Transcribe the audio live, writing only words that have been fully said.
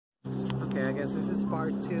Okay, I guess this is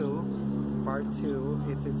part two. Part two.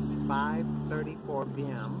 It's 5:34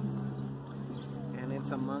 p.m. and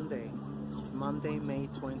it's a Monday. It's Monday, May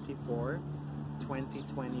 24,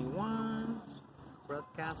 2021.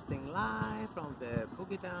 Broadcasting live from the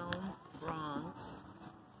Boogie Down Bronx.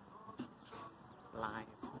 Live.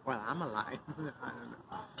 Well, I'm alive. I don't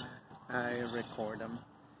know. I record them,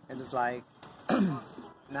 and it's like,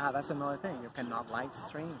 nah, that's another thing. You cannot live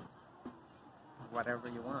stream whatever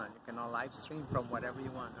you want. You cannot live stream from whatever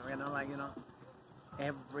you want. You know, like, you know,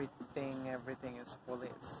 everything is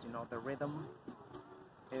police. You know, the rhythm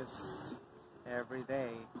is every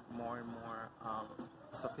day more and more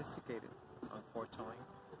sophisticated, unfortunately.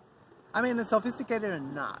 I mean, it's sophisticated or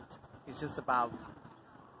not. It's just about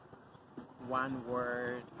one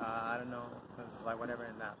word, I don't know, it's like whatever,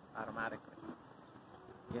 and that automatically.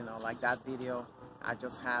 You know, like that video, I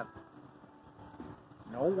just had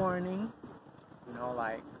no warning. You know,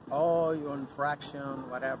 like, oh, you're infraction,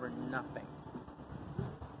 whatever, nothing.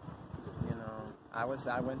 You know, I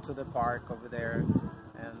went to the park over there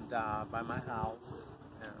and by my house,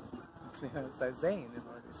 and as I was saying, you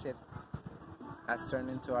know, this shit has turned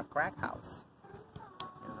into a crack house.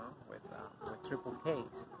 You know, with triple Ks,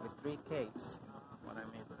 with 3 Ks. You know what I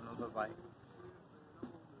mean? And I was just like,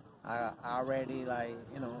 I already, like,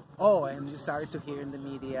 you know, oh, and you started to hear in the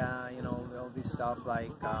media, you know, all this stuff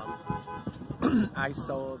like. I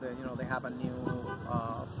saw that, you know, they have a new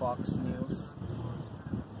Fox News.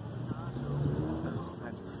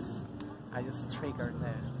 I just triggered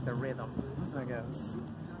the rhythm, I guess,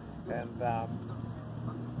 and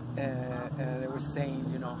they were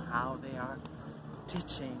saying, you know, how they are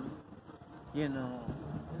teaching, you know,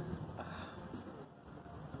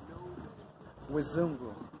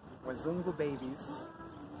 Wazungu babies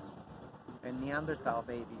and Neanderthal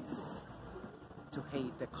babies to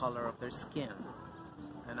hate the color of their skin.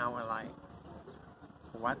 And I was like,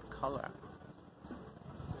 what color?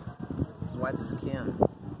 What skin?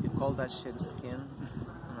 You call that shit skin?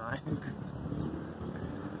 Like,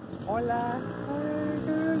 hola, ay,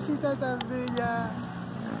 qué rosita tan bella.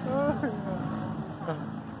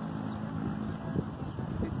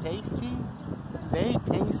 Is it tasty? Very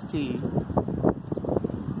tasty.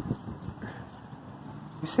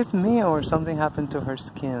 Is it me or something happened to her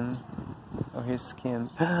skin? Or his skin.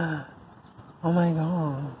 Oh my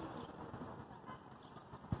god.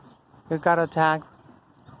 You got attacked.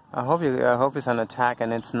 I hope it's an attack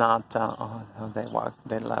and it's not. Oh, they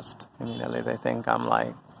left immediately. They think I'm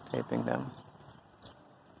like taping them.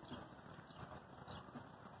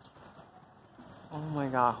 Oh my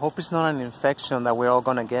god. I hope it's not an infection that we're all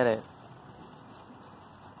gonna get it.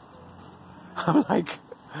 I'm like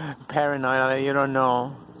paranoid. You don't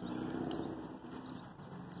know.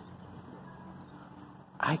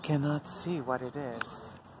 I cannot see what it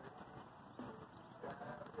is.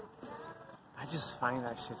 I just find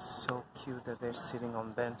that shit so cute that they're sitting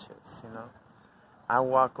on benches, you know. I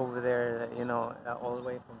walk over there, you know, all the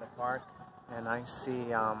way from the park, and I see,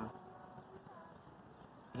 you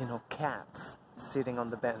know, cats sitting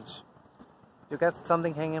on the bench. You got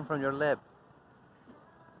something hanging from your lip.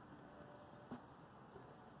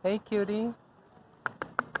 Hey, cutie.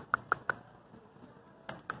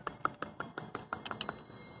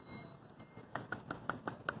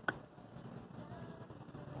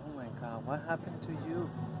 What happened to you?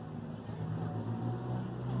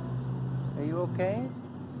 Are you okay?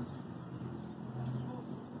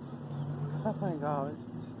 Oh my god.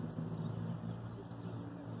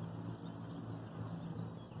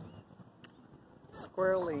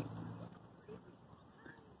 Squirrely.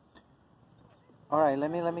 Alright,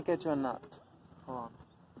 let me get you a nut. Hold on.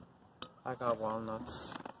 I got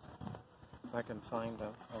walnuts. If I can find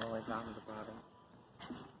them all the way down to the bottom.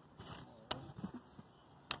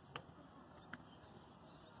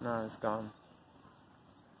 No, it's gone.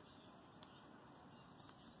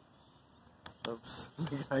 Oops.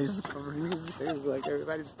 I just covered his face like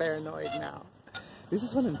everybody's paranoid now. This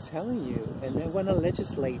is what I'm telling you. And they want to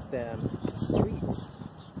legislate the streets.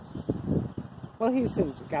 Well, he's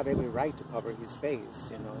got every right to cover his face,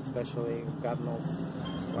 you know, especially God knows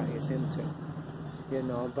what he's into. You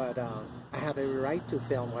know, but I have every right to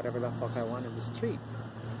film whatever the fuck I want in the street.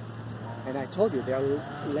 And I told you, they're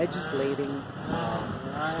legislating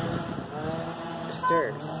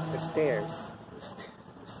stairs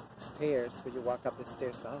when you walk up the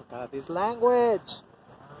stairs. Oh god, this language!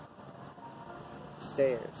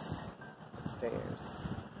 Stairs.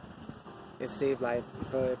 It seems like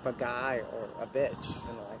if a guy or a bitch,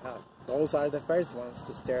 you know, like, those are the first ones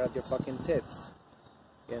to stare at your fucking tits.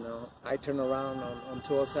 You know, I turned around on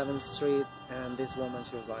 207th Street, and this woman,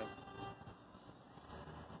 she was like,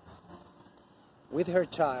 with her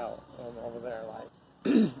child over there, like,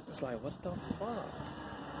 it's like, what the fuck?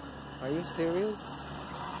 Are you serious?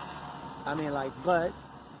 I mean, like, but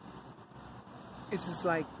it's just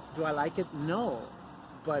like, do I like it? No.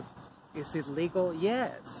 But is it legal?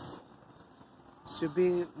 Yes. Should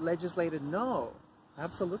be legislated? No.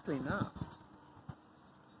 Absolutely not.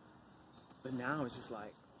 But now it's just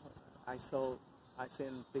like, I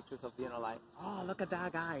seen pictures of, you know, like, oh, look at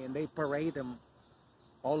that guy, and they parade him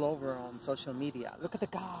all over on social media. Look at the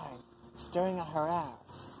guy staring at her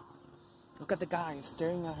ass. Look at the guy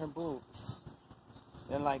staring at her boobs.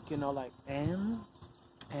 And like, you know, like, and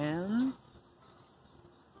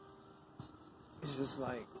it's just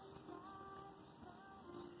like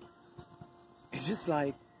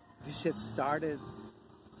this shit started.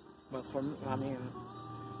 Well, for me, I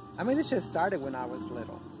mean, this shit started when I was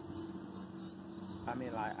little. I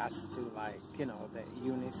mean, like, as to, like, you know, the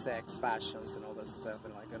unisex fashions and all that stuff,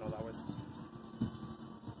 and like, you know, that was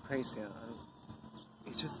crazy. And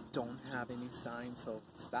it just don't have any signs of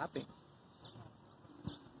stopping.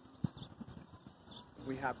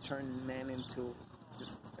 We have turned men into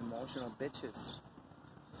just emotional bitches.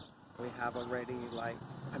 We have already, like,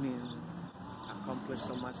 I mean, accomplished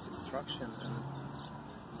so much destruction,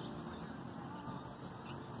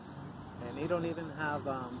 and they don't even have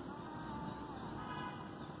an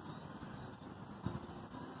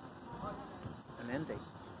ending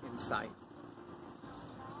in sight.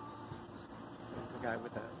 There's a guy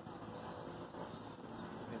with a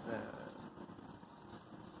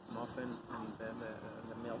muffin and then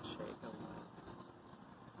the milkshake. I'm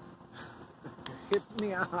like, hit me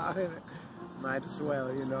out. Might as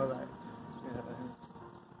well, you know, like,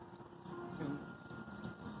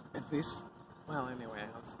 and this. Well, anyway,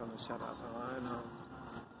 I was gonna shut up. Oh,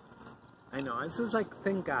 I know. It's just like,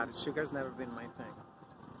 thank God, sugar's never been my thing.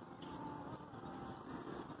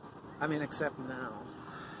 I mean, except now.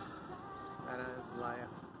 That is like,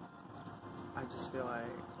 I just feel like,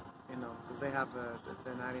 you know, because they have the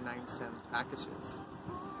 99-cent packages,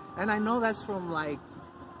 and I know that's from like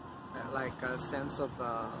a sense of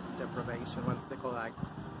deprivation, what they call, like,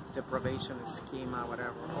 deprivation schema,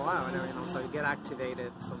 whatever. Oh, whatever, you know. So you get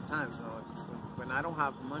activated sometimes, you know. When I don't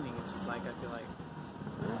have money, it's just like, I feel like,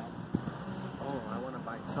 oh, I want to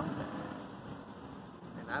buy something,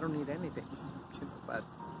 and I don't need anything, you know, but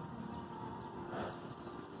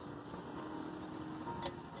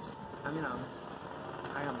I mean,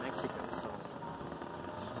 I am Mexican, so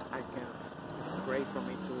it's great for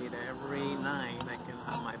me to eat every night. I can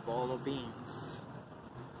have my bowl of beans.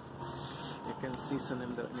 You can season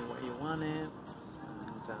them the way you want it,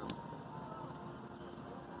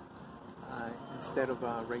 and instead of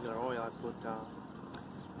regular oil, I put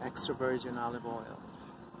extra virgin olive oil.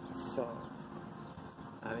 So,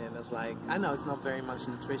 I mean, it's like, I know it's not very much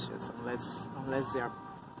nutritious unless they are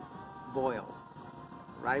boiled.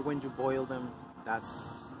 Right when you boil them, I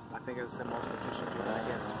think it's the most nutritious you're gonna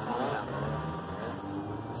get from them.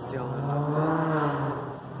 Still not good,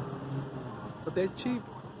 but they're cheap.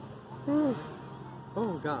 Oh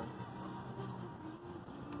God,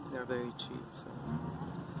 they're very cheap.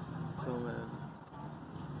 So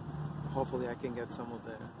hopefully I can get some of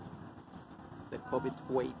the COVID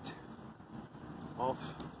weight off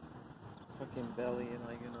fucking belly, and,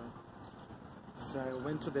 like, you know. So I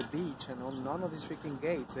went to the beach, and on none of these freaking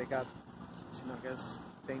gates they got, you know, I guess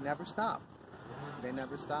they never stop. They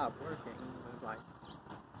never stop working. Like,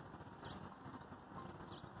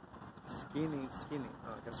 skinny.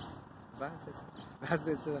 Oh, I guess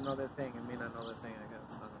that's another thing. I mean, another thing, I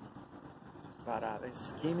guess. But they're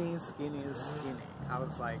skinny. I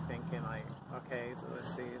was like thinking, like, okay, so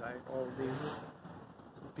let's see, like, all these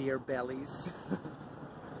beer bellies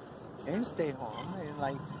and stay home, and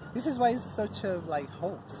like, this is why it's such a, like,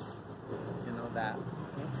 hoax, you know, that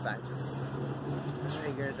oops, I just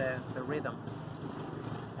triggered the rhythm,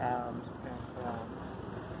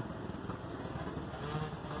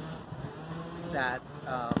 that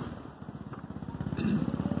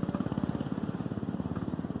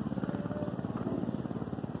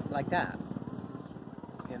like that,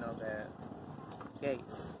 you know, the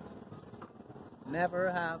gays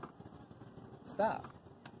never have stopped.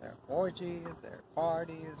 Their orgies, their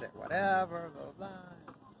parties, their whatever, blah blah.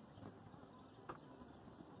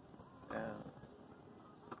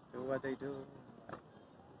 Do what they do.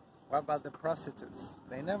 What about the prostitutes?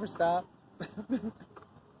 They never stop, and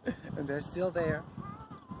they're still there.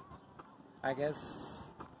 I guess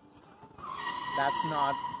that's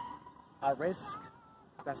not a risk.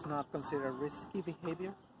 That's not considered risky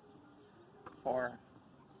behavior for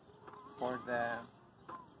the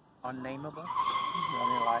unnameable. I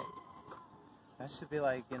mean, like, that should be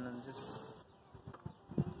like, you know, just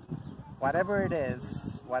whatever it is,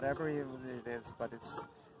 but it's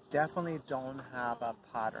definitely don't have a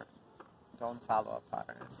pattern. Don't follow a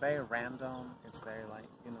pattern. It's very random. It's very like,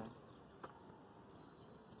 you know,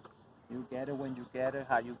 you get it when you get it,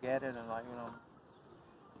 how you get it, and like, you know,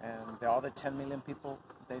 and the other 10 million people,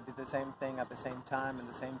 they did the same thing at the same time in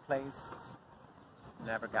the same place,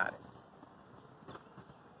 never got it.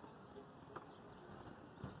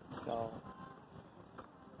 So,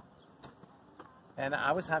 and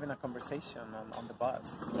I was having a conversation on the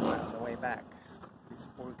bus on the way back. This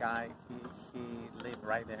poor guy, he lived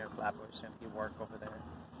right there in Flatbush, and he worked over there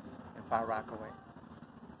in Far Rockaway.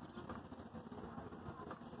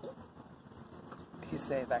 He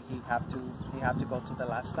said that he had to go to the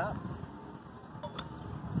last stop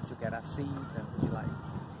to get a seat, and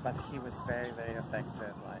but he was very, very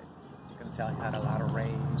affected. Like, you can tell he had a lot of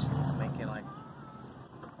rage. He was making, like,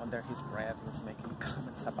 under his breath, he was making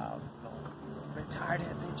comments about, you know,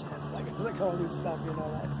 retarded bitches, like all this stuff, you know,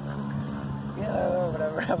 like, you know,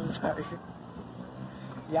 whatever. I was like,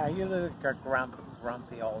 yeah, he looked like a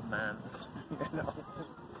grumpy old man, you know.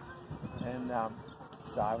 And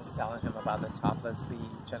so I was telling him about the topless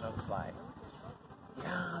beach, and I was like,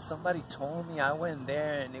 yeah, somebody told me, I went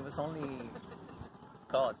there and it was only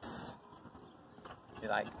guts,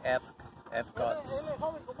 like F guts,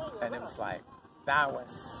 and it was like, that was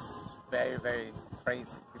very, very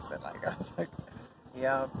crazy. He said, like, I was like,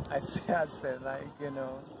 yeah, I said like, you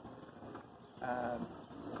know,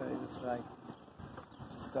 so it was like,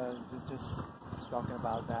 just talking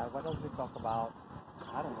about that. What else we talk about?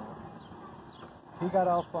 I don't know. He got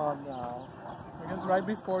off on, I guess right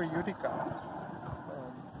before Utica.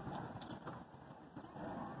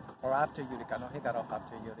 Or after Utica. No, he got off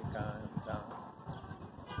after Utica. And,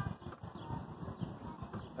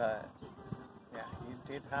 but, yeah, he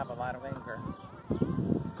did have a lot of anger.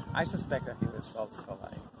 I suspect that he was also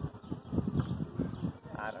like,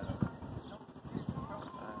 I don't know.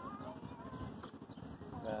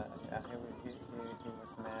 But, yeah, he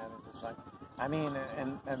was mad and just like, I mean,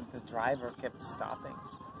 and the driver kept stopping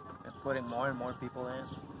and putting more and more people in.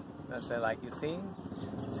 And say, like, you see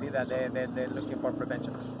that they're looking for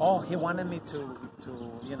prevention. Oh, he wanted me to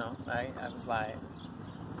you know, I was like,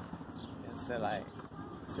 so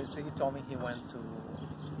he told me he went to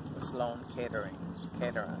Sloan Caterers,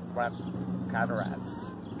 whatever.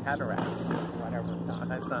 No,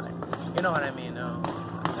 that's not it. You know what I mean?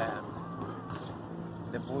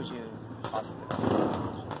 The bougie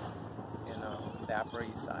hospital. The Upper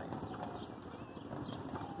East Side.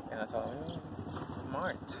 And I told him,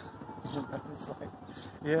 smart. It's like,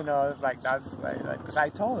 you know, it's like, that's like, because I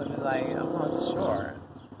told him, like, I'm not sure.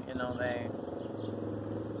 You know, they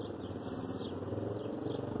just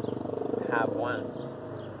have one.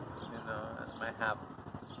 You know, and might have,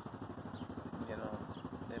 you know,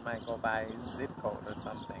 they might go by zip code or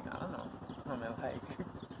something. I don't know. I mean, like,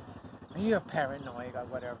 you're paranoid or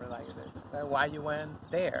whatever, like, why you went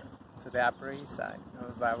there? To the Upper East Side.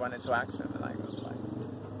 I wanted to ask him, like, it was like,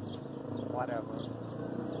 whatever.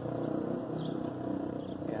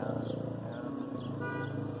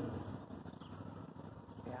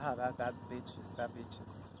 Yeah, that beach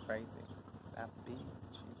is crazy. That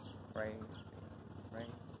beach is crazy,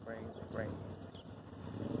 crazy.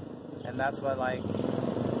 And that's what, like,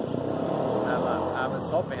 I was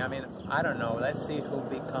hoping. I mean, I don't know. Let's see who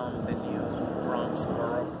become the new Bronx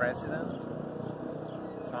Borough president.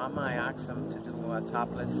 So I might ask them to do a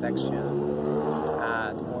topless section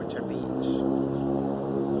at Orchard Beach,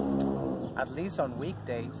 at least on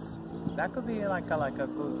weekdays. That could be like a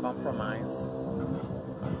good compromise,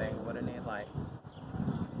 I think, wouldn't it? Like,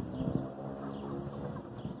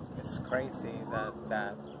 it's crazy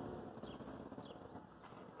that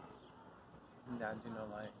you know,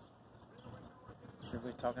 like, so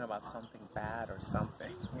we're talking about something bad or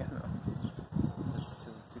something, you know, just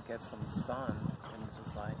to get some sun.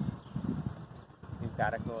 Just like, you've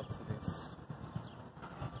got to go to these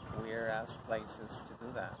weird-ass places to do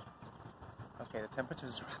that. Okay, the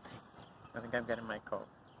temperature's dropping. I think I'm getting my coat.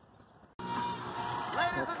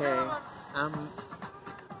 Okay, I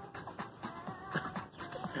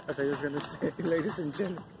thought I was going to say, ladies and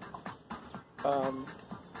gentlemen,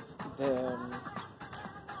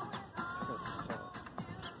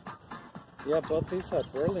 yeah, both these at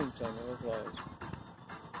Burlington, it was like,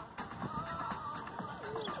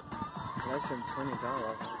 less than $20.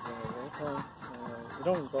 You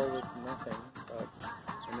don't go with nothing, but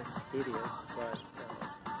and it's hideous. But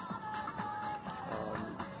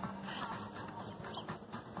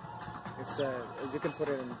it's you can put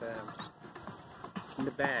it in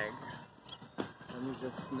the bag, and you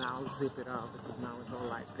just now zip it up because now it's all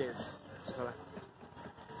like this. So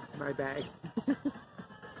my bag. I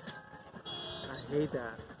hate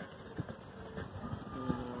that.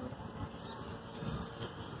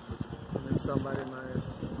 And then somebody might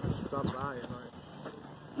stop by and like,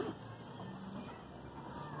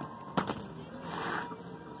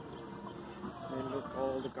 hey, look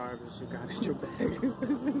all the garbage you got in your bag.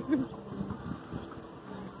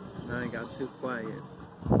 Now I got too quiet.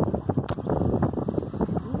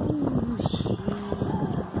 Ooh, shit.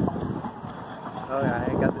 Oh yeah, I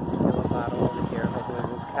got the tequila bottle over here. Hopefully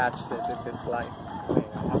we'll catch it if it flies. Wait,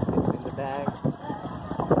 I have it in the bag.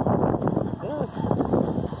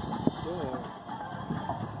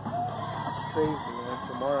 It's crazy. And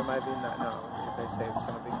tomorrow might be not. No, they say it's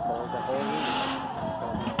gonna be cold the whole week. It's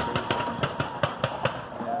gonna be crazy.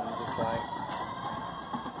 And I'm just like,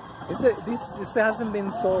 this hasn't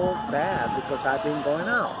been so bad because I've been going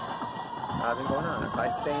out. If I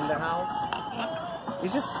stay in the house,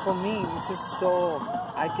 it's just for me. It's just so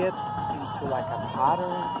I get into like a pattern,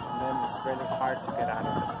 and then it's really hard to get out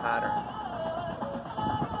of the pattern.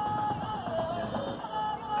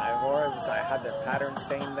 I had the pattern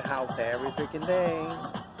staying in the house every freaking day.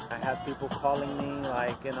 I had people calling me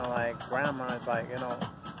like, you know, like grandma. It's like, you know,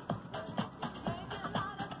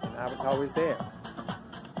 and I was always there.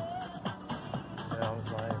 And I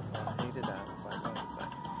was like, I hated that. It's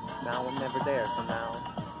like, now I'm never there. So now,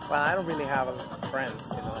 well, I don't really have friends,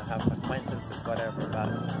 you know, I have acquaintances, whatever. But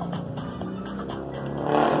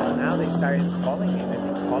now they started calling me. They've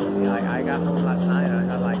been calling me. Like I got home last night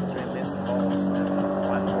and I had like 3 missed calls and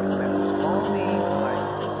one voice message. Call me. Like,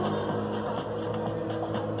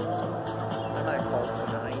 I might call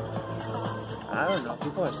tonight. I don't know.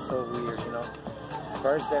 People are so weird, you know.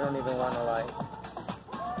 First, they don't even want to like.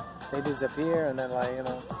 They disappear and then like, you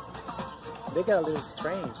know, they get a little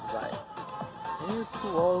strange. It's like, you're too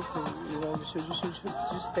old to, you know, you should just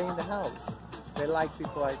stay in the house. They like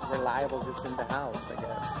people like reliable just in the house, I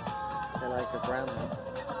guess. They like a grandma.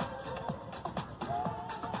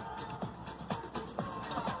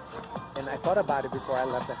 And I thought about it before I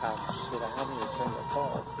left the house. Shit, I haven't returned the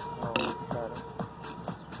call. But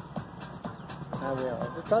I will.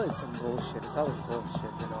 It's probably some bullshit. It's always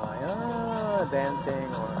bullshit, you know, like, dancing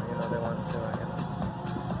or, you know, they want to, you know.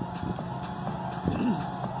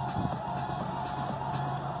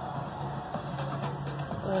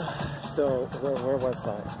 So, where was I?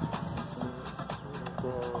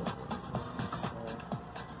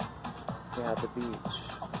 Yeah, the beach.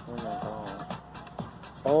 Oh my god.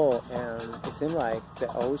 Oh, and it seemed like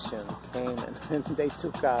the ocean came and they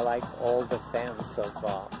took like all the fence of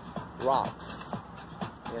rocks.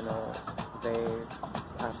 You know,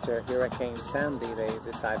 after Hurricane Sandy, they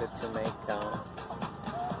decided to make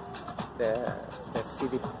the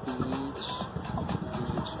city beach.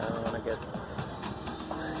 I don't want to get,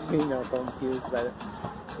 you know, confused by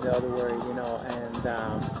the other word, you know, and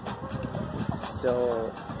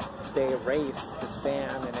so they erased the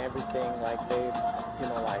sand and everything, like they, you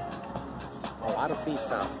know, like a lot of feet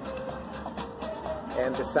up.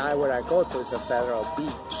 And the side where I go to is a federal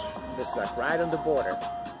beach. It's like right on the border.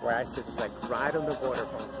 Where I sit is like right on the border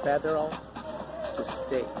from federal to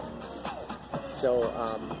state. So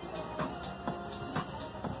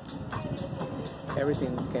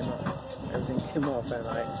everything came off. Everything came off, and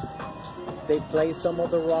they placed some of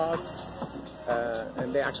the rocks,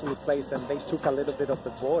 and they actually placed them. They took a little bit of the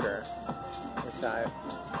border, which I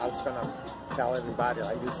was gonna tell everybody.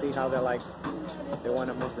 Like, you see how they're like, they want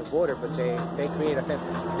to move the border, but they create a fence.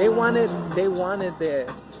 They wanted the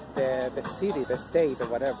city, the state, or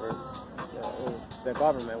whatever, the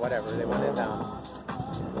government, whatever. They wanted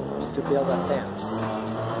to build a fence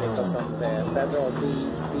because on the federal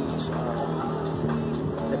beach.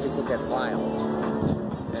 The people get wild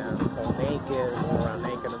and go naked, around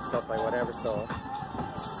naked and stuff like whatever. So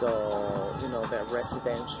you know, the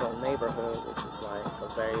residential neighborhood, which is like a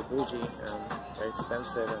very bougie and very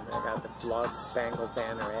expensive, and they got the blood-spangled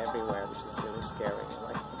banner everywhere, which is really scary.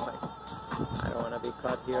 Like I don't want to be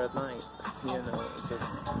caught here at night, you know. Just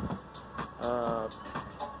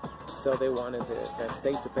so they wanted the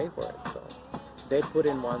state to pay for it. So they put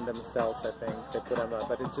in one themselves, I think. They put them up,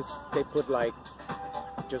 but it's just they put like.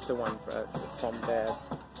 Just the one from the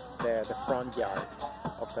front yard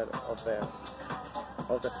of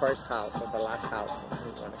the first house or the last house.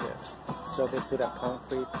 So they put a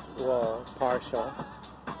concrete wall partial,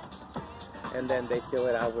 and then they fill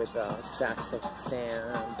it out with sacks of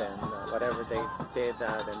sand and whatever they did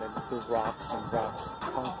that, and then put rocks and rocks,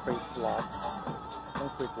 concrete rocks,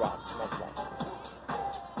 not blocks.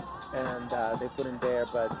 And they put in there,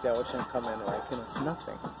 but the ocean come in like, you know, it's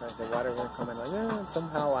nothing. Like the water will come in like,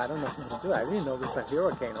 somehow I don't know what to do. I didn't know this was a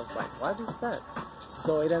hurricane. I was like, what is that?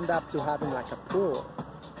 So it ended up to having like a pool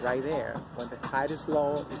right there. When the tide is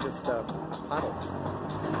low, it's just a puddle.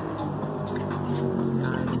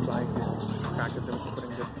 And it's like this practice. I was putting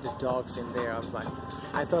the dogs in there. I was like,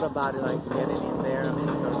 I thought about it like getting in there. I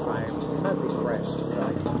thought it was like, it might be fresh. So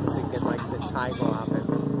I can get like the tide go up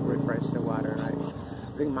and refresh the water. And I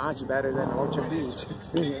think much better than Orchard Beach.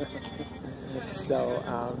 So,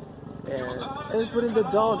 and putting the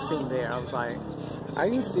dogs in there. I was like, are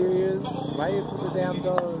you serious? Why you put the damn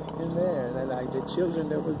dog in there? And then like the children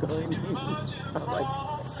that were going in. I'm like,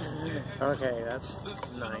 okay, that's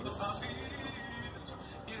nice.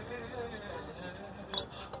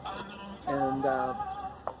 And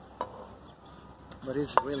but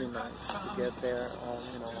it's really nice to get there,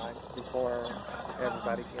 you know, like before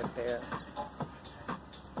everybody get there.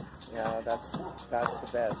 Yeah, that's the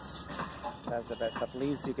best. That's the best. At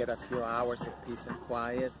least you get a few hours of peace and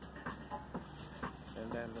quiet.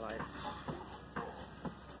 And then like,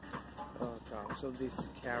 oh gosh, all these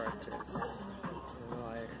characters, you know,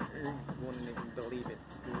 I wouldn't even believe it.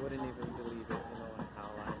 You wouldn't even believe it, you know, like how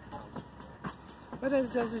but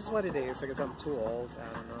that's just what it is. I guess I'm too old. I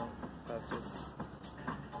don't know. That's just,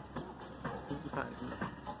 I don't know.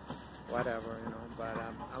 Whatever, you know. But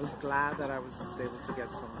I was glad that I was able to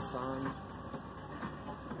get some sun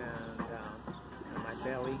and my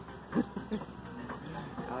belly.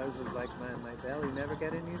 I was just like, man, my belly never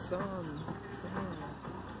get any sun.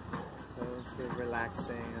 So it was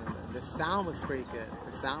relaxing, and the sound was pretty good.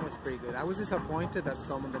 The sound was pretty good. I was disappointed that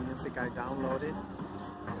some of the music I downloaded,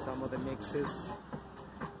 some of the mixes,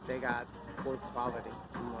 they got poor quality.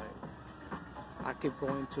 I'm like, I kept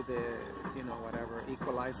going to the, you know, whatever,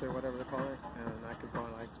 equalizer, whatever they call it, and I kept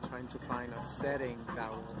going like trying to find a setting that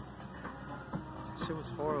will, shit was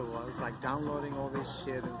horrible. I was like downloading all this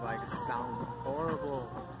shit and like it sounded horrible.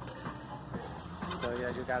 So yeah,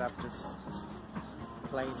 you gotta just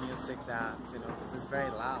play music that, you know, because it's very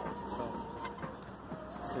loud,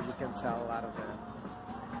 so you can tell a lot of the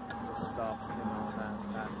stuff, you know,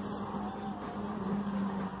 that's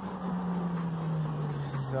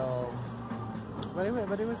so. But it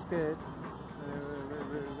was good. It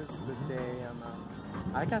was a good day.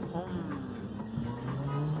 I got home,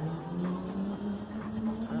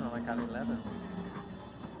 I don't know, like at 11.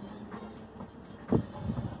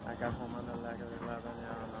 I got home at like 11,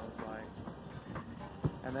 yeah, and I was like,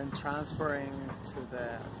 and then transferring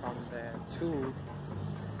from the 2,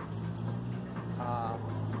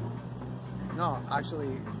 no,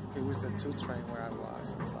 actually, it was the 2 train where I was.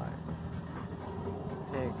 It was like,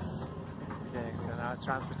 pigs, and I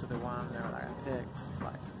transferred to the 1, they were like, pigs. It's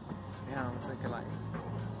like, yeah, I was thinking like,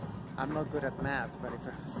 I'm not good at math, but if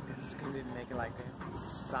I was going to make it like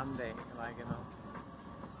Sunday, like, you know.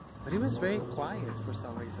 But it was very quiet for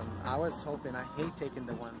some reason. I was hoping, I hate taking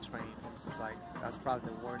the 1 train. It was like, that's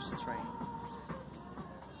probably the worst train.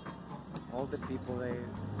 All the people, they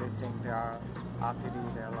think they are uppity,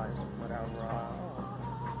 they're like, whatever,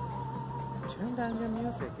 turn down your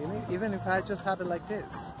music. Even if I just have it like this,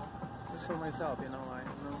 just for myself, you know, like,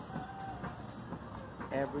 you know,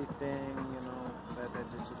 everything, you know, that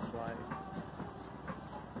it's just like,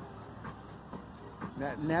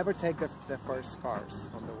 never take the first cars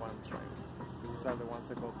on the 1 train. These are the ones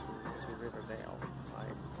that go to Riverdale.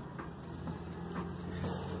 Like,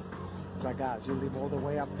 it's like, gosh, you live all the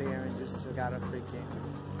way up there and you still got a freaking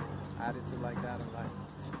attitude like that. I'm like,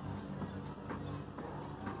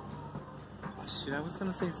 oh shit, I was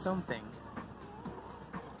gonna say something.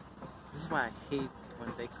 This is why I hate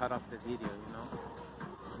when they cut off the video, you know?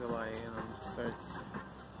 So like, you know, starts.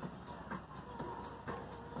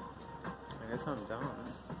 I guess I'm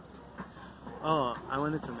done. Oh, I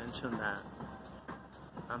wanted to mention that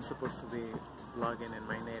I'm supposed to be vlogging in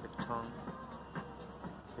my native tongue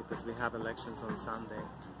because we have elections on Sunday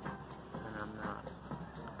and I'm not.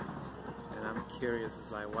 And I'm curious,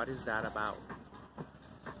 it's like, what is that about?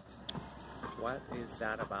 What is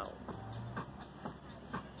that about?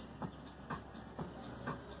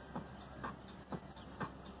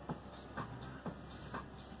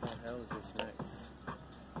 What the hell is this mix?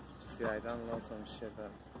 See, I download some shit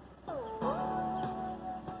that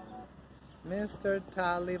Mr.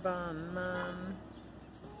 Taliban man.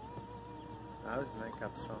 That was a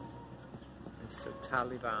makeup song. Mr.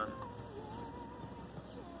 Taliban.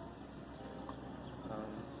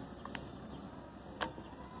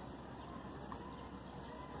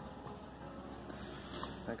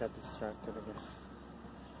 I got distracted again.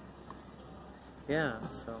 Yeah,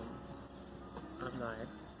 so I'm like,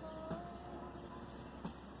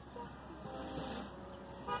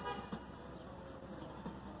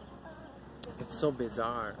 it's so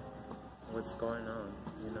bizarre what's going on,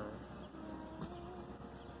 you know.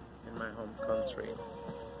 home country.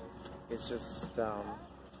 It's just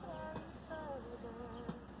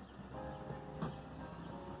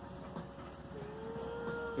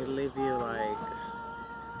it leave you like,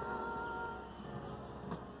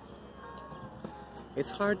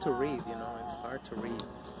 it's hard to read, you know. It's hard to read.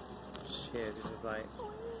 Shit, it's just like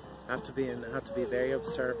have to be very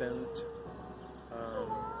observant.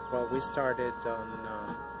 Well, we started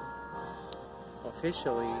on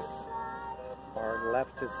officially, our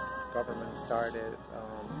leftist government started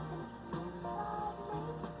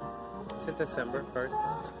since December 1st.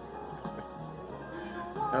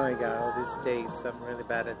 Oh my god, all these dates, I'm really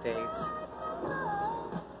bad at dates.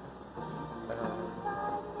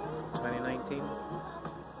 2019?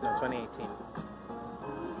 No, 2018.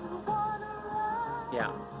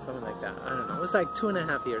 Yeah, something like that. I don't know. It was like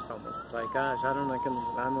 2.5 years almost. It's like, gosh, I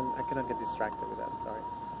cannot get distracted with that. I'm sorry.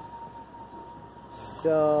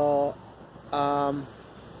 So,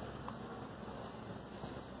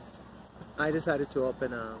 I decided to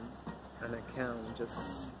open an account just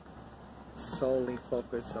solely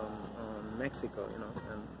focused on Mexico, you know,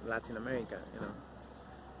 and Latin America, you know,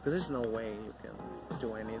 because there's no way you can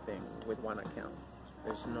do anything with one account.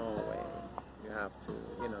 There's no way. You have to,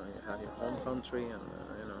 you know, you have your home country, and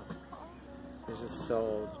you know, it's just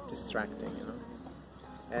so distracting, you know,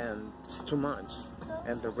 and it's too much,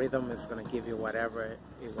 and the rhythm is going to give you whatever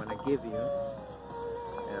it want to give you,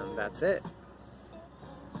 and that's it,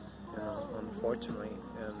 you know, unfortunately.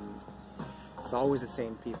 And it's always the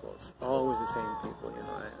same people. It's always the same people, you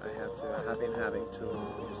know. I have been having to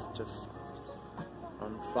just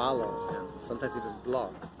unfollow and sometimes even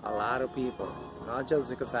block a lot of people, not just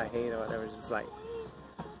because I hate or whatever. It's just like,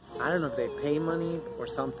 I don't know if they pay money or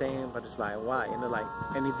something, but it's like, why, you know, like.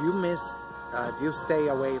 And if you miss, if you stay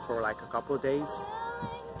away for like a couple of days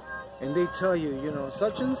and they tell you, you know,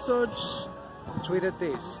 such and such tweeted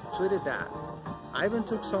this, tweeted that. I even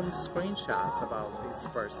took some screenshots about this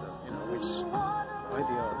person, you know, which, my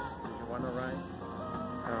Dios, did you want to write?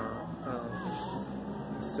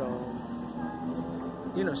 So,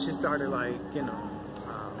 you know, she started like, you know,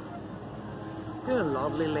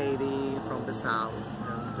 lovely lady from the South,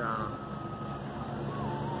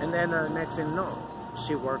 and then next thing you know,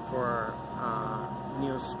 she worked for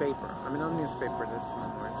newspaper. I mean, not newspaper, this no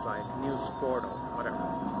more. It's like news portal, whatever.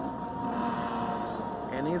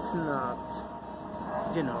 And it's not,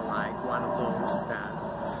 you know, like one of those that,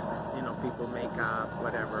 you know, people make up,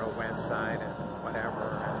 whatever, a website and whatever.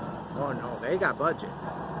 And, oh no, they got budget.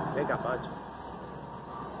 They got budget.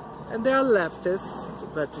 And they're leftists,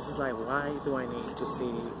 but this is like, why do I need to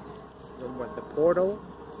see what the portal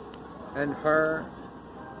and her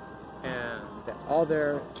and the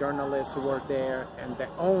other journalists who work there and the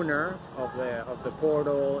owner of the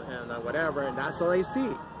portal and whatever, and that's all I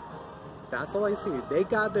see. That's all I see. They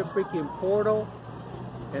got their freaking portal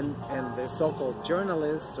and the so-called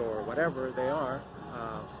journalists or whatever they are,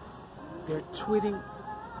 they're tweeting,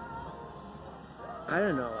 I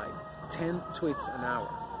don't know, like 10 tweets an hour.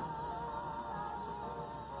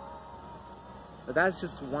 But that's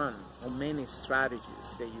just one of many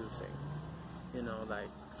strategies they're using. You know, like,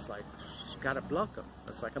 it's like, you gotta block them.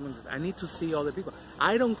 It's like, I need to see other people.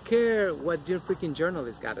 I don't care what your freaking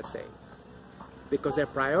journalists gotta say, because their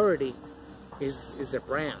priority is their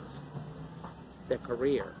brand, their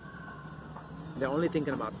career. They're only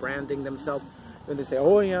thinking about branding themselves. When they say,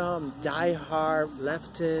 oh yeah, I'm die-hard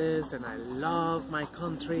leftist and I love my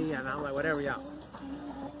country and I'm like, whatever, yeah.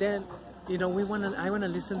 Then, you know, I wanna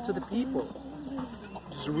listen to the people,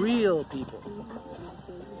 just real people.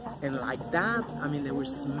 And like that, I mean, there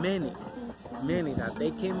was many that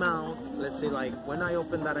they came out, let's say like when I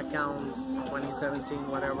opened that account, 2017,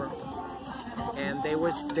 whatever, and there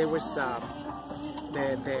was the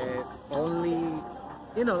only,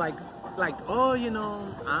 you know, like, oh, you know,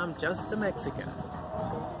 I'm just a Mexican.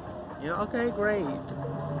 You know, okay, great.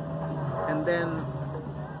 And then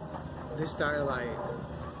they started like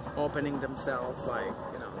opening themselves like,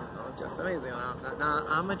 you know, just amazing. Now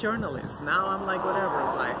I'm a journalist. Now I'm like, whatever.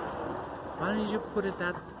 It's like, why didn't you put it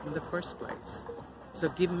that in the first place? So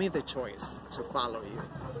give me the choice to follow you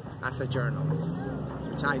as a journalist,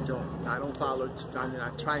 which I don't. I don't follow, I mean, I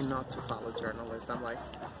try not to follow journalists. I'm like,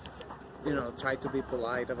 you know, try to be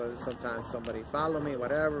polite about it. Sometimes somebody follow me,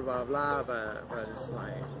 whatever, blah, blah, but it's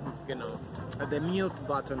like, you know, the mute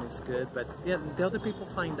button is good, but yeah, the other people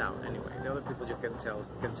find out anyway. The other people, you can tell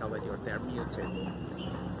that they're muted.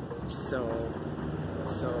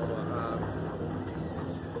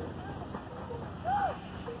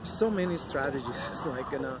 So many strategies.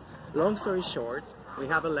 Like, you know, long story short, we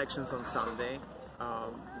have elections on Sunday.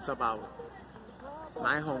 It's about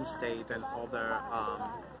my home state and other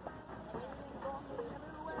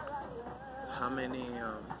how many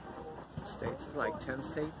states? It's like 10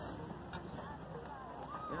 states.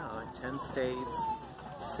 Yeah, like 10 states,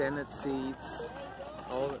 Senate seats,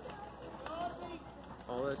 all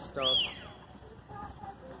that stuff.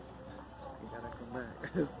 You gotta come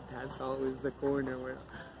back. That's always the corner where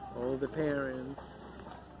all the parents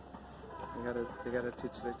they gotta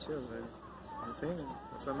teach their children. The thing,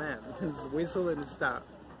 it's a man. Just whistle and stop.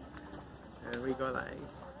 And we go like,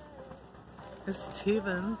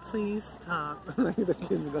 Steven, please stop. Like the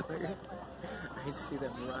kids go like, I see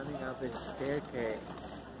them running up the staircase.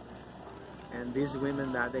 And these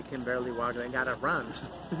women that they can barely walk, they gotta run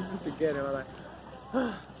to get him. I'm like,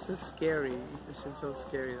 oh, it's just scary. It's just so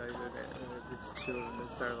scary. Like these children, they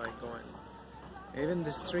start like going. Even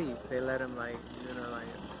the street, they let them like, you know, like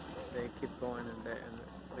they keep going and they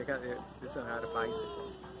don't have a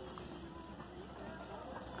bicycle.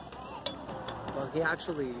 Well, he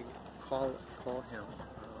actually called him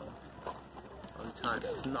on time.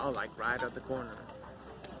 It's not like right at the corner.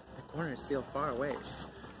 The corner is still far away.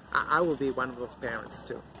 I will be one of those parents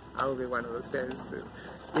too. I will be one of those parents too.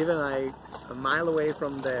 Even like a mile away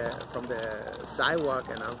from the sidewalk,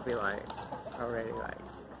 and I'll be like already like,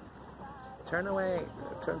 turn away,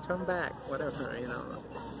 turn back, whatever, you know.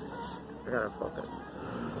 I gotta focus.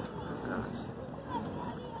 Oh, gosh.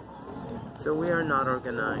 So we are not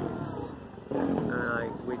organized.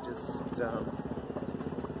 Like we just.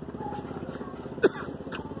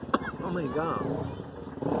 Oh my God.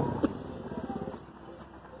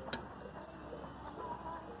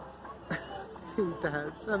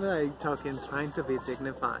 That I'm like talking, trying to be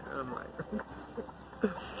dignified. I'm like.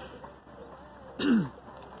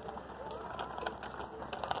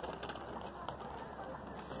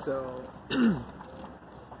 So, things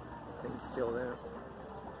still there.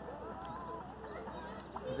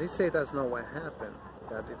 They say that's not what happened,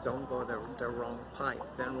 that it don't go the wrong pipe.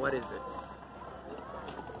 Then what is it?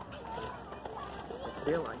 I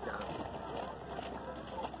feel like that.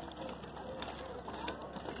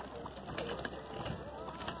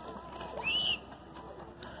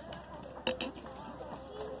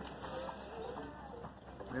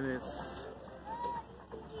 And it's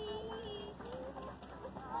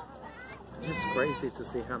just crazy to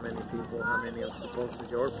see how many people, how many of supposed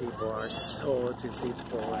your people are so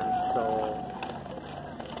deceitful and so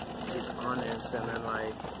dishonest, and then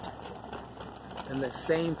like, and the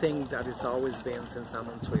same thing that it's always been since I'm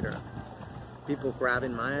on Twitter. People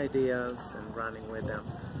grabbing my ideas and running with them.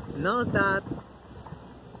 Not that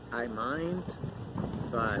I mind,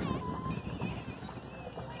 but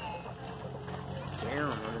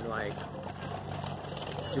damn, I mean, like,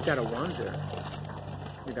 you gotta wonder.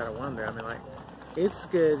 You gotta wonder. I mean, like, it's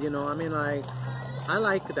good, you know. I mean, like, I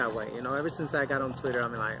like it that way, you know. Ever since I got on Twitter, I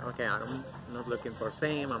mean, like, okay, I'm not looking for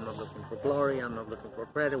fame, I'm not looking for glory, I'm not looking for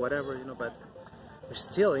credit, whatever, you know. But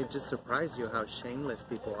still, it just surprises you how shameless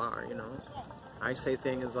people are, you know. I say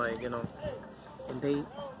things like, you know, and they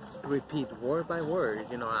repeat word by word.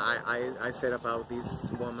 You know, I said about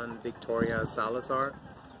this woman, Victoria Salazar,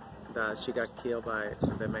 that she got killed by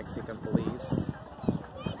the Mexican police,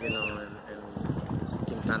 you know, in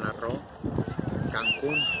Quintana Roo,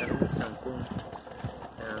 Cancun, I think it's Cancun,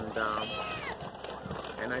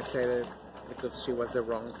 and I said it because she was the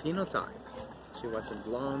wrong phenotype. She wasn't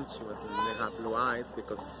blonde, she didn't have blue eyes,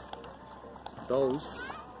 because those,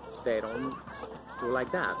 they don't do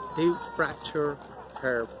like that. They fracture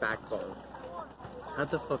her backbone. How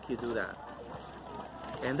the fuck you do that?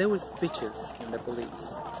 And there was bitches in the police.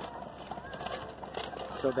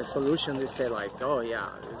 So the solution is say like, oh yeah,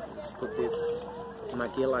 let's put these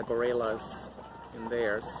Maguila gorillas in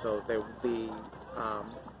there, so there would be,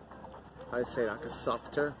 I say like a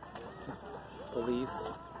softer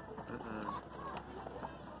police.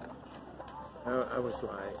 I was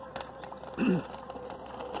like,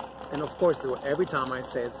 and of course, every time I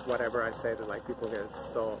said whatever I said, like people get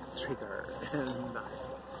so triggered, and like,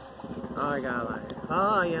 oh my God, like,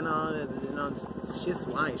 oh, you know, she's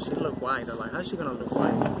white, she look white. I'm like, how's she gonna look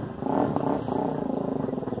white?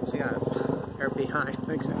 She got her behind.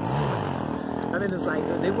 I mean, it's like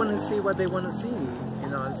they want to see what they want to see, you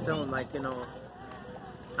know. And still, like, you know,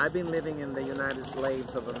 I've been living in the United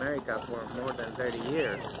States of America for more than 30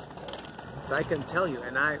 years. So I can tell you,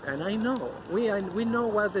 and I know, we know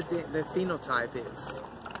what the phenotype is,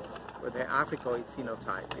 what the African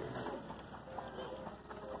phenotype is.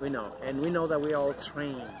 We know, and we know that we all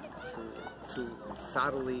trained to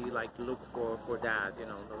subtly like look for that, you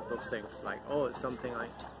know, those things like, oh, it's something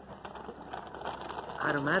like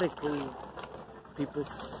automatically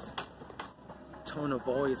people's tone of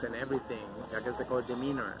voice and everything, I guess they call it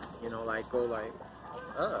demeanor, you know, like go like,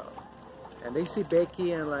 oh. And they see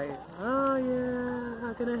Becky and like, oh yeah,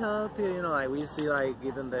 how can I help you? You know, like we see like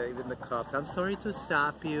even the cops. I'm sorry to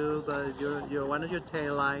stop you, but you're one of your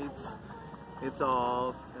taillights. It's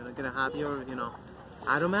off, and I'm gonna have your, you know,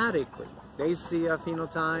 automatically. They see a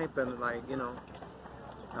phenotype and like, you know,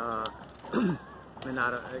 and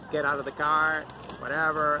get out of the car,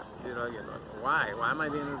 whatever. You know, why am I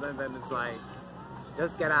doing this? And then it's like,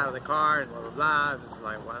 just get out of the car and blah blah blah. It's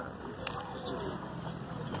like, what? It's just.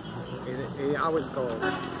 It always goes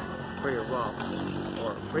pretty rough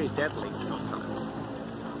or pretty deadly sometimes.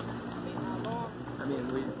 I mean,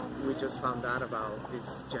 we just found out about this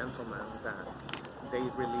gentleman that they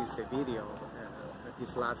released a video and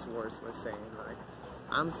his last words was saying like,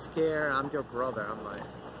 I'm scared, I'm your brother. I'm like,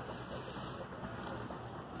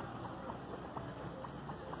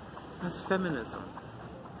 that's feminism.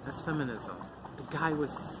 That's feminism. The guy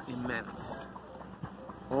was immense.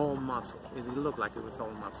 All muscle. It looked like it was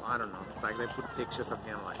all muscle. I don't know. It's like they put pictures of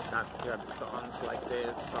him like that. He had guns like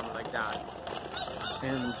this, something like that.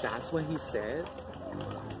 And that's what he said.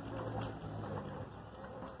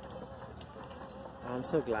 I'm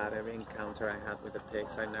so glad every encounter I had with the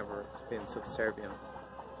pigs, I've never been subservient.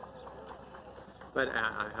 But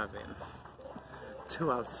I have been too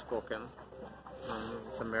outspoken.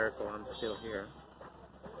 It's a miracle I'm still here.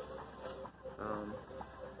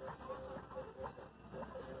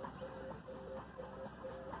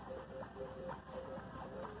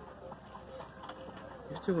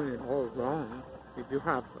 You're doing it all wrong. If you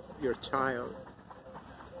have your child,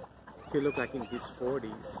 if you look like in his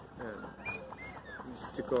 40s, and you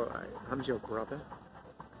used to go like, I'm your brother.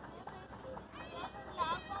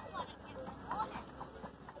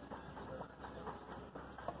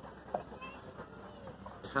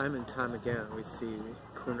 Time and time again, we see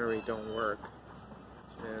coonery don't work,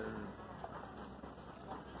 and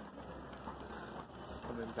it's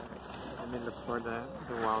coming back. Let me look for the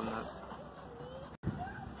walnut.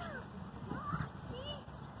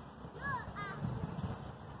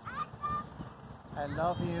 I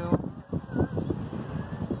love you.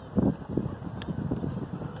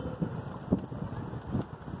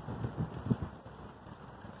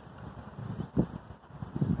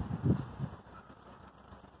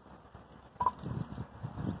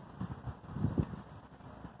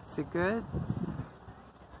 Is it good?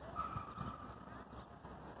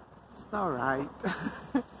 It's alright.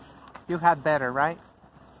 You had better, right?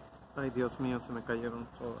 Ay, Dios mío, se me cayeron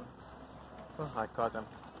todas. Oh, I caught them.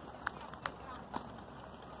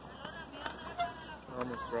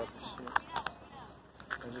 Almost dropped the shit.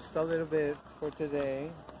 And just a little bit for today.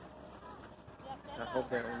 I hope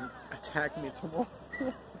they don't attack me tomorrow.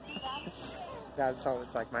 That's always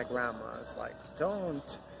like my grandma is like,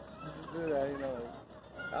 don't do that, you know.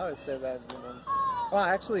 I always say that, you know. Well,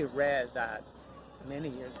 I actually read that many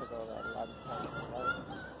years ago that a lot of times like,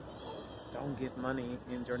 don't give money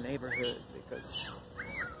in your neighborhood because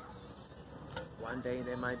one day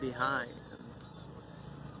they might be high.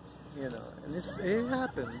 You know, and it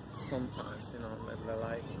happens sometimes, you know, they're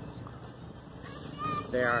like,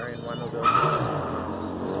 they are in one of those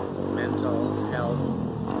mental health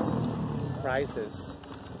crises,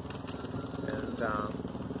 and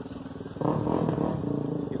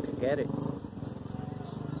you can get it.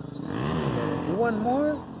 You want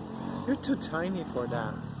more? You're too tiny for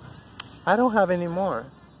that. I don't have any more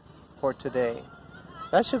for today.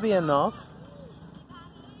 That should be enough.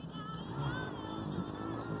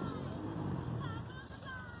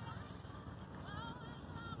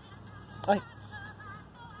 I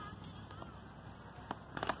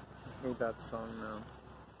hate that song now.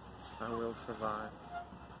 I Will Survive.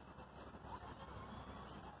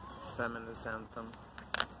 Feminist anthem.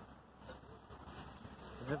 A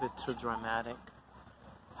little bit too dramatic.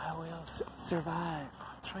 I will survive.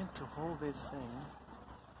 I'm trying to hold this thing.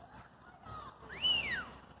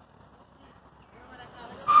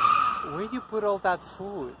 Where you put all that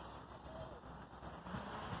food?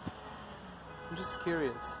 I'm just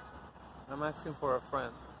curious. I'm asking for a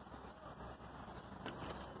friend.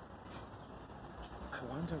 I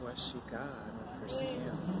wonder what she got on her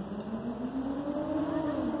skin.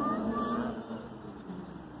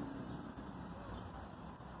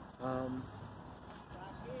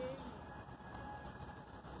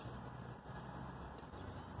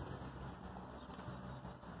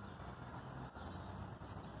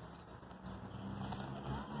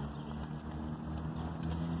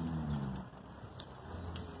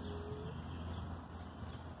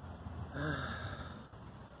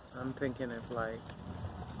 I'm thinking of like,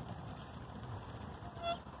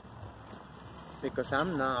 because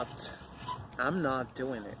I'm not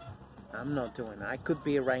doing it. I'm not doing it. I could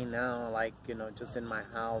be right now, like, you know, just in my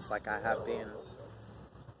house, like I have been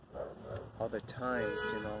other times,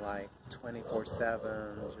 you know, like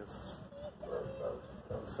 24/7, just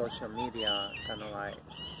on social media, kind of like,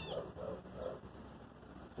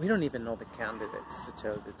 we don't even know the candidates, to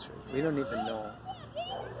tell the truth. We don't even know.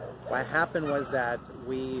 What happened was that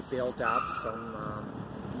we built up some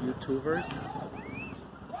YouTubers,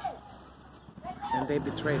 and they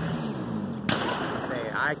betrayed us.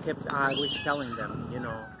 I was telling them, you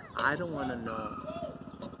know, I don't want to know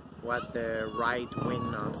what the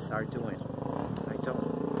right-wing nuts are doing. I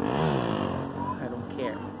don't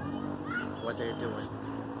care what they're doing.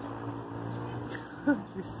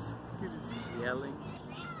 This kid is yelling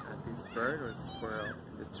at this bird or squirrel in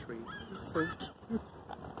the tree. It's so cute.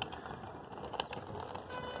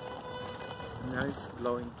 Now it's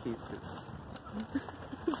blowing kisses.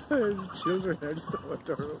 Children are so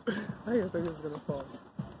adorable. I thought it was gonna fall.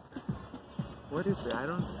 What is it? I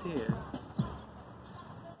don't see it.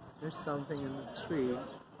 There's something in the tree.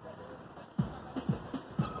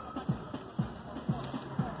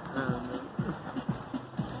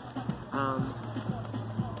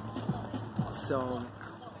 So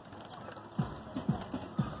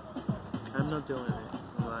I'm not doing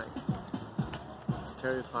it. Like, as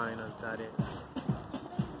terrifying as that is.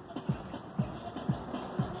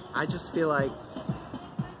 I just feel like,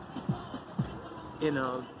 you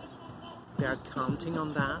know, they're counting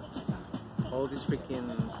on that. All these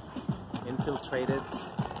freaking infiltrated,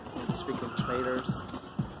 all these freaking traitors.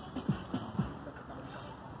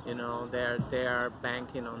 You know, they are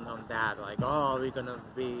banking on that. Like, oh, we're gonna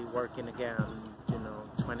be working again, you know,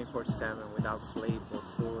 24/7 without sleep or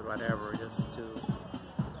food, whatever, just to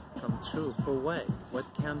come true. For what? What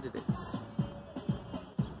candidates?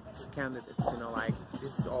 Candidates, you know, like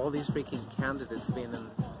all these freaking candidates being in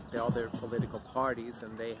the other political parties,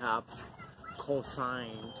 and they have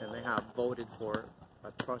co-signed and they have voted for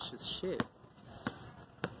atrocious shit.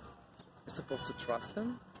 You're supposed to trust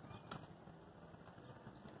them?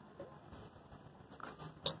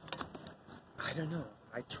 I don't know.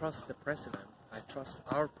 I trust the president. I trust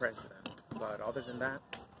our president, but other than that,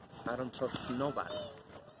 I don't trust nobody.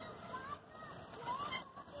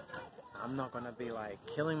 I'm not gonna be like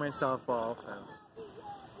killing myself off and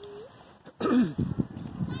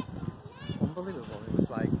unbelievable. It was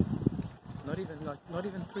like not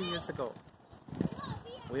even 3 years ago.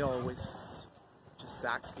 We always just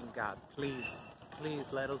asking God, please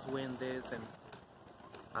let us win this, and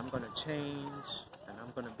I'm gonna change, and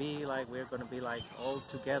I'm gonna be like, we're gonna be like all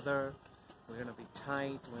together. We're gonna be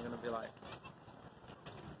tight. We're gonna be like.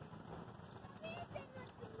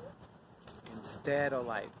 Instead of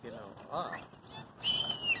like, you know, oh,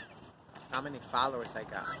 how many followers I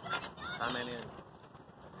got, how many,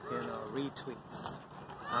 you know, retweets,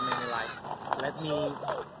 how many like, let me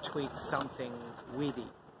tweet something witty.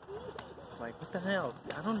 It's like, what the hell?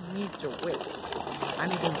 I don't need your wit. I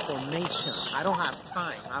need information. I don't have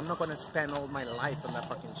time. I'm not gonna spend all my life on that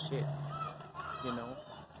fucking shit. You know,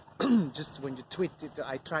 just when you tweet it,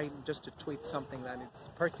 I try just to tweet something that is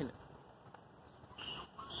pertinent.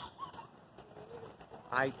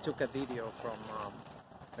 I took a video from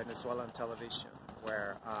Venezuelan television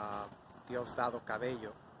where Diosdado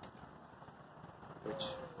Cabello, which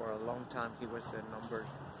for a long time he was the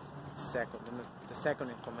second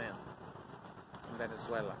in command in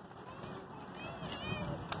Venezuela,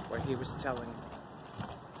 where he was telling,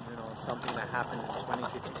 you know, something that happened in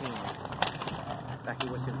 2015, that he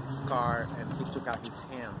was in his car and he took out his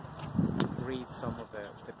hand to greet some of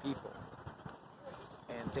the people,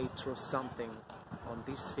 and they threw something on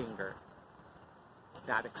this finger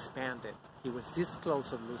that expanded. He was this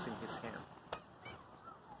close of losing his hand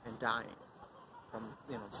and dying from,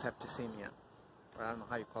 you know, septicemia, or I don't know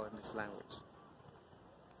how you call it in this language.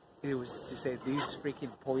 It was to say this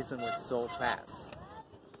freaking poison was so fast.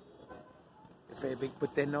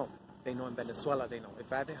 But they know in Venezuela, they know. If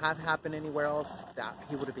that had happened anywhere else, that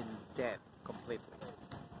he would have been dead completely.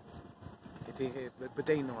 But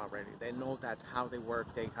they know already. They know that how they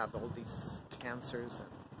work. They have all these cancers and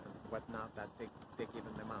whatnot that they're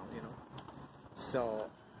giving them out, you know. So,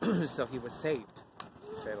 so he was saved.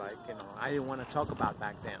 He said, like, you know, I didn't want to talk about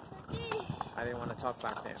back then. I didn't want to talk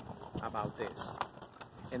back then about this.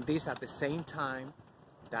 And this at the same time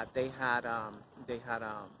that they had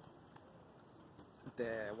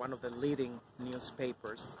one of the leading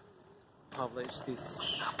newspapers published this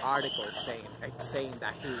article saying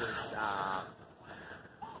that he was,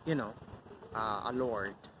 you know, a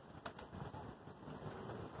lord.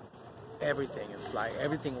 Everything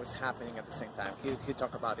was happening at the same time. He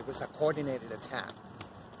talked about it was a coordinated attack,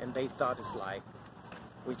 and they thought it's like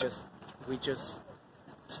we just we just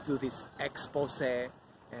do this expose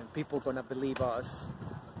and people gonna believe us,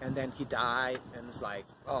 and then he died, and it's like,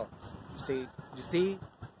 oh, you see,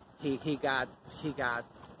 he got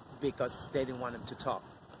because they didn't want him to talk,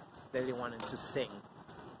 they didn't want him to sing,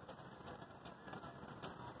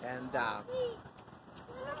 and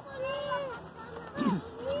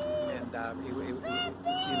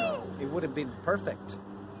you know, it would have been perfect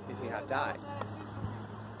if he had died.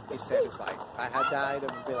 He said, it's like, if I had died,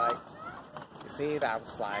 it would be like, you see, that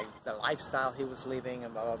was like the lifestyle he was living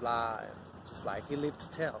and blah, blah, blah. And just like, he lived to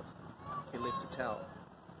tell. He lived to tell.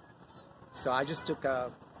 So I just took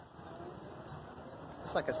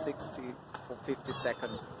it's like a 60 or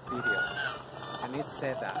 50-second video. And it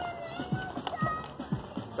said that.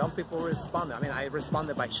 Some people responded. I mean, I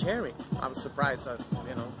responded by sharing. I was surprised that,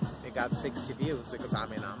 you know, it got 60 views because, I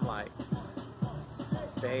mean, I'm like,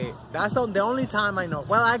 that's the only time I know.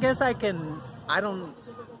 Well, I guess I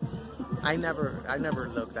never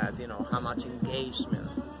looked at, you know, how much engagement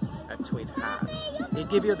a tweet has. They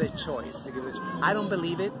give you the choice. I don't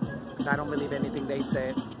believe it, because I don't believe anything they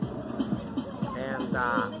say. And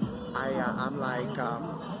I'm like,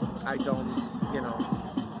 I don't, you know,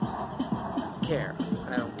 care.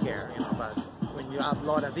 I don't care, you know. But when you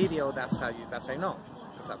upload a video, that's how I know.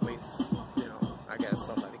 Because at least, you know, I guess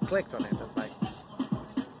somebody clicked on it. It's like,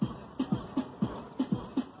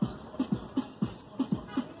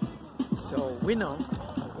 so we know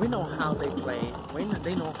how they play.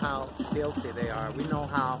 They know how filthy they are. We know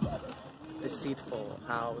how deceitful,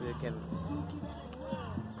 how they can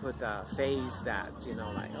put a face that, you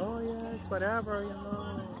know, like, oh yes, whatever, you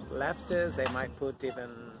know. Leftists, they might put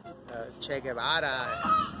even Che Guevara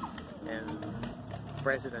and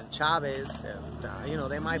President Chavez, and you know,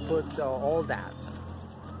 they might put all that.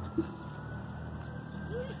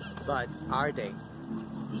 But are they?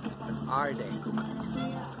 Are they?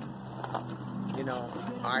 You know,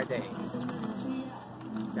 are they?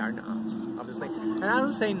 They're not, obviously. And I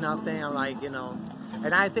don't say nothing. I'm like, you know,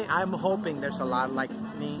 and I'm hoping there's a lot like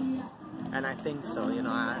me, and I think so. You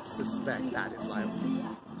know, I suspect that it's like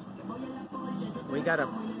we gotta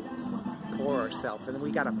pour ourselves, and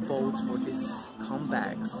we gotta vote for these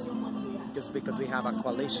comebacks, just because we have a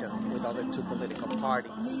coalition with other two political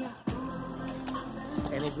parties.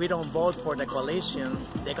 And if we don't vote for the coalition,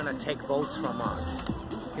 they're gonna take votes from us.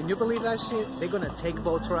 Can you believe that shit? They're gonna take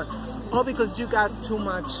votes from us. Oh, because you got too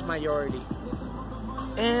much majority.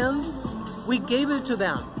 And we gave it to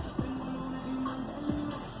them.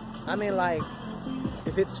 I mean, like,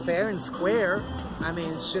 if it's fair and square, I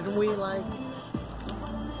mean, shouldn't we, like,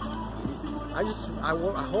 I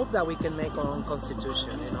hope that we can make our own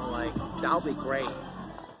constitution, you know, like, that'll be great.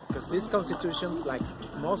 Because this constitution, like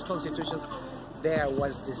most constitutions, there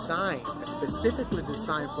was designed, specifically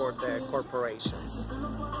designed for the corporations.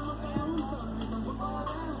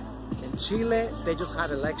 In Chile, they just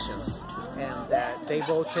had elections, and they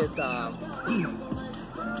voted to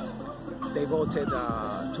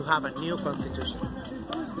have a new constitution.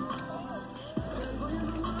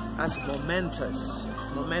 That's momentous,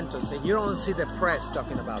 and you don't see the press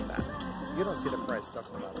talking about that. You don't see the press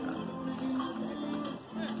talking about that.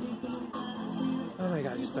 Oh my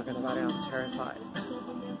God, just talking about it, I'm terrified.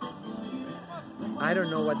 I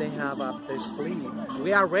don't know what they have up their sleeve.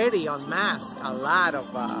 We already unmasked a lot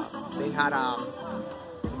of, they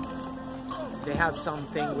had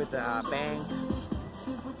something with the bank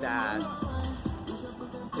that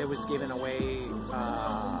they was giving away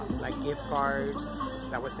like gift cards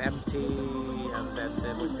that was empty, and then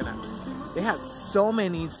they had so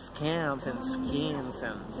many scams and schemes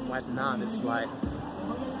and whatnot. It's like,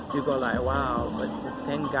 you go like, wow, but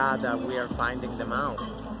thank God that we are finding them out.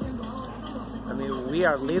 I mean, we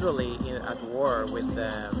are literally at war with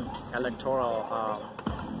the electoral,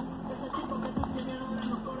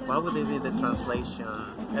 what would be the translation?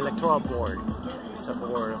 Electoral board. It's a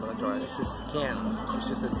board of electoral. It's a scam. It's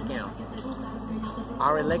just a scam.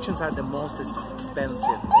 Our elections are the most expensive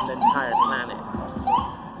in the entire planet.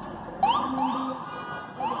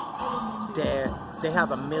 They have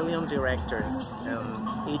 1 million directors, and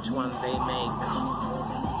each one they make,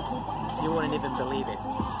 you wouldn't even believe it.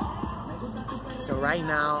 So right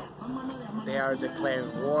now, they are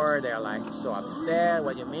declaring war. They're like so upset.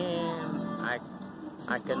 What do you mean?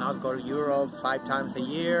 I cannot go to Europe 5 times a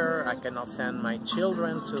year. I cannot send my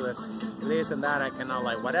children to this and that. I cannot,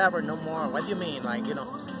 like, whatever, no more. What do you mean? Like, you know,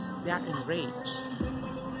 they are enraged,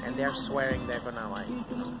 and they're swearing they're gonna, like,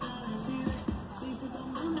 you know,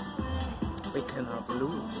 we cannot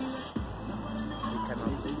lose. We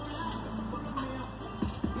cannot lose.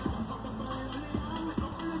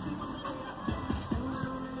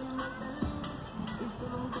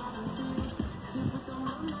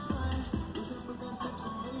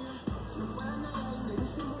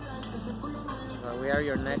 we are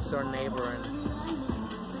your next door neighbor,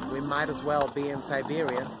 and we might as well be in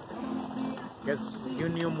Siberia, because you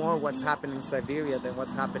knew more what's happening in Siberia than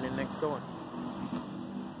what's happening next door.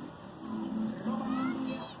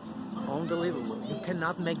 Unbelievable. You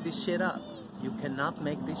cannot make this shit up. You cannot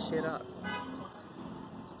make this shit up.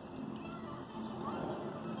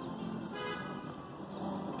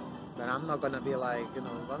 But I'm not gonna be like, you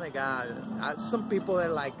know, oh my God. Some people are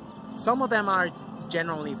like, some of them are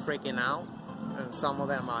generally freaking out, and some of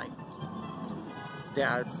them like, they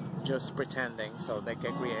are just pretending so they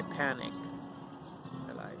can create panic.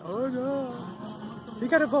 They're like, oh no, we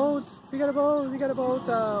gotta vote, we gotta vote, we gotta vote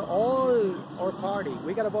all our party,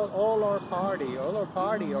 we gotta vote all our party,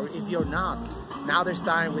 or if you're not. Now they're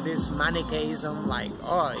starting with this Manichaeism, like,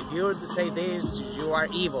 oh, if you say this, you are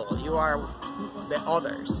evil, you are the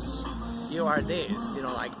others, you are this, you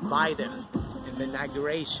know, like Biden in the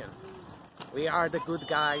inauguration. We are the good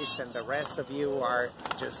guys and the rest of you are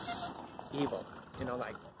just evil. You know,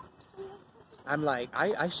 like, I'm like,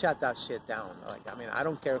 I shut that shit down. Like, I mean, I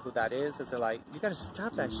don't care who that is. It's like, you gotta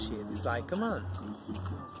stop that shit. It's like, come on.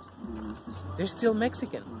 They're still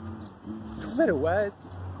Mexican. No matter what.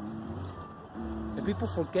 And people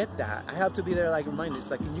forget that. I have to be there, like, reminded.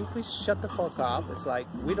 It's like, can you please shut the fuck up? It's like,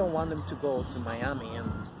 we don't want them to go to Miami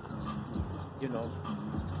and, you know,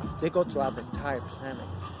 they go throughout the entire planet.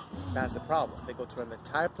 That's the problem. They go through an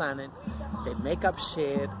entire planet, they make up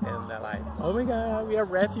shit, and they're like, oh my God, we are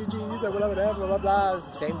refugees, and blah, blah, blah, blah,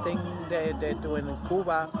 blah. Same thing they're doing in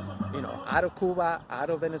Cuba, you know, out of Cuba, out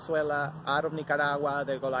of Venezuela, out of Nicaragua.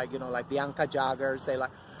 They go like, you know, like Bianca Joggers. They're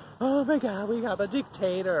like, oh my God, we have a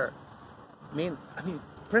dictator. I mean,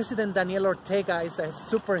 President Daniel Ortega is a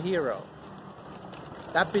superhero.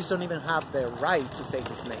 That bitch don't even have the right to say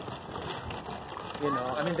his name. You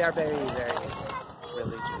know, I mean, they're very, very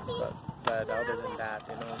religious, but other than that,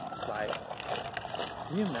 you know, it's like,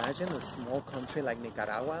 can you imagine a small country like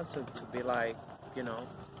Nicaragua to be like, you know,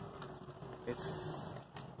 it's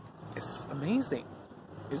amazing.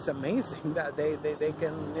 It's amazing that they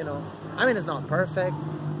can, you know, I mean, it's not perfect,